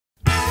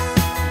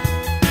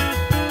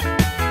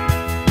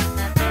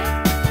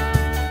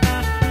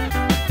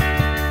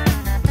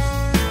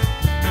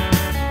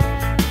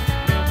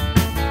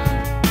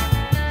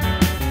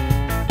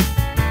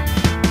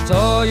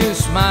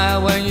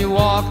smile when you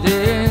walked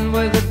in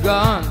with a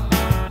gun.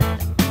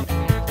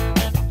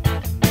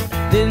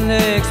 Didn't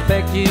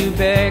expect you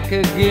back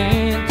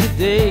again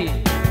today.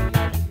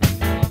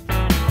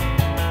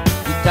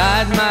 You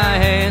tied my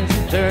hands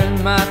and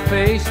turned my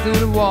face to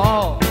the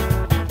wall.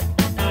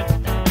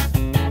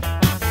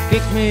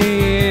 Kicked me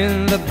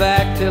in the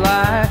back till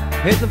I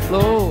hit the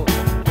floor.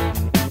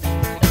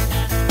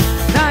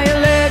 Now you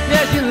left,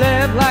 yes you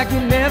left like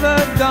you never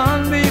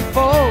done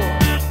before.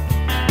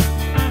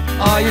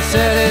 Are you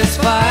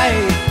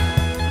satisfied?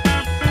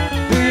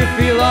 Do you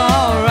feel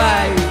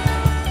alright?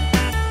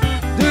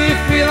 Do you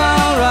feel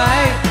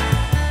alright?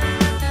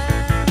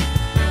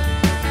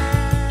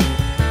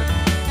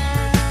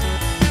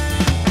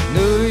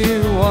 Knew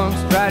you once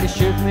tried to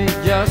shoot me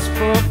just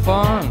for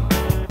fun.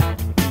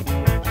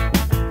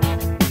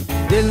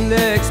 Didn't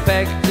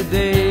expect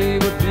today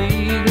would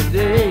be the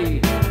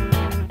day.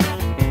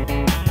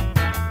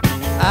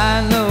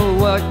 I know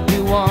what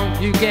you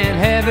want, you can't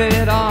have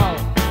it all.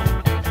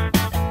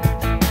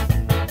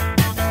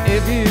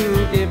 If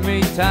you give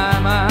me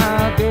time,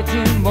 I'll get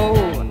you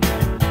more.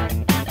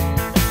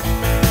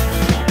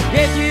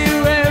 Get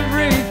you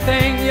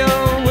everything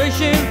you're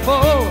wishing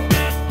for.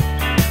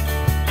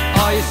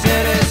 Are you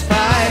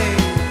satisfied?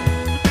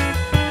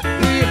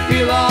 Do you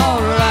feel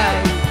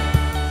alright?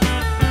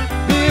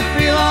 Do you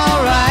feel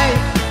alright?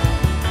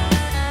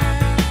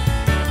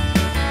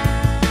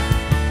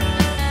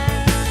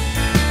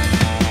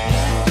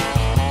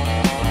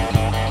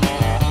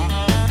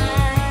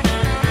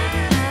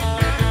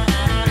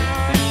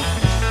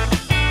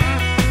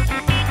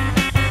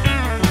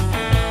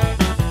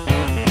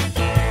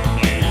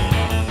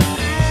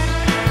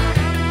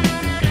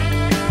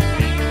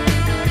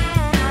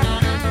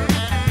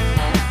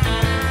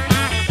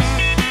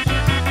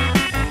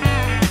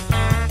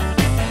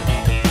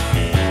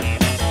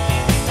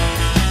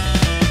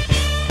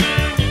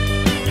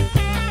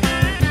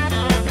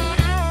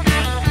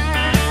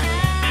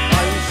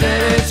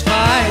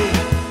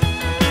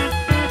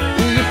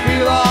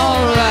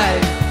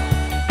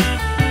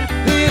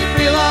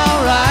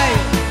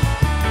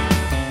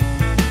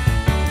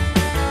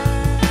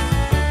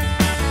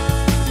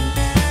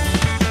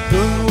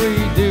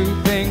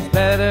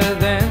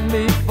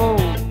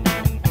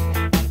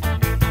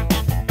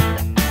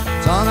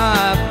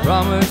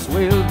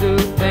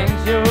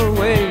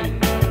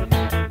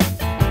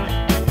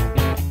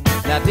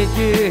 Did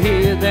you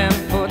hear them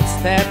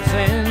footsteps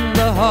in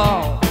the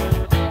hall?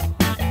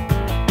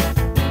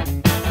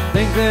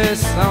 Think there's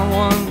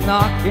someone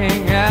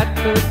knocking at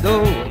the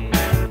door.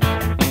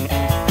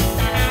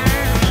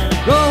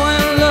 Go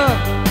and look,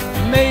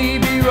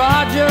 maybe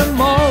Roger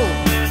Moore.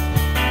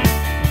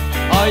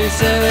 Are you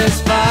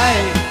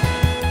satisfied?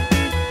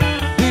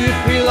 Do you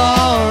feel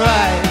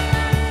alright?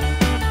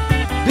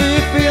 Do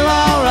you feel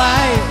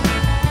alright?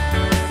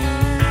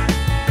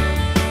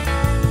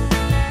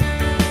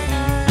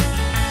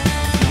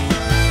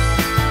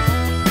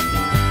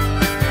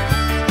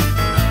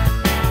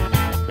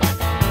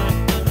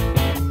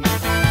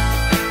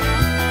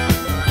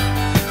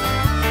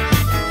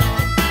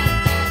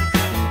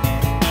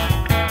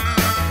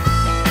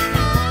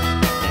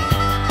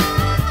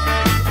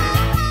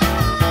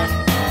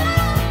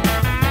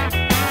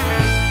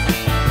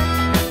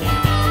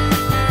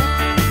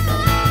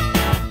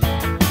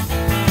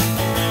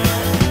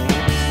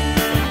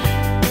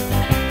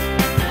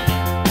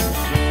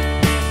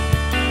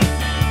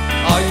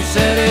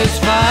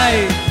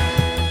 Satisfied?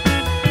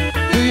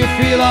 Do you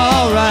feel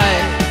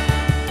alright?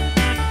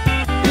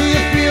 Do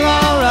you feel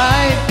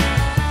alright?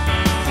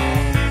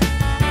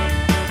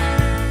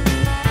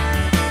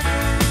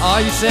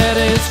 Are you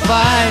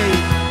satisfied?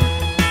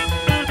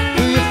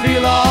 Do you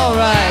feel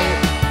alright?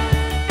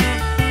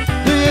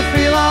 Do you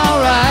feel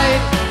alright?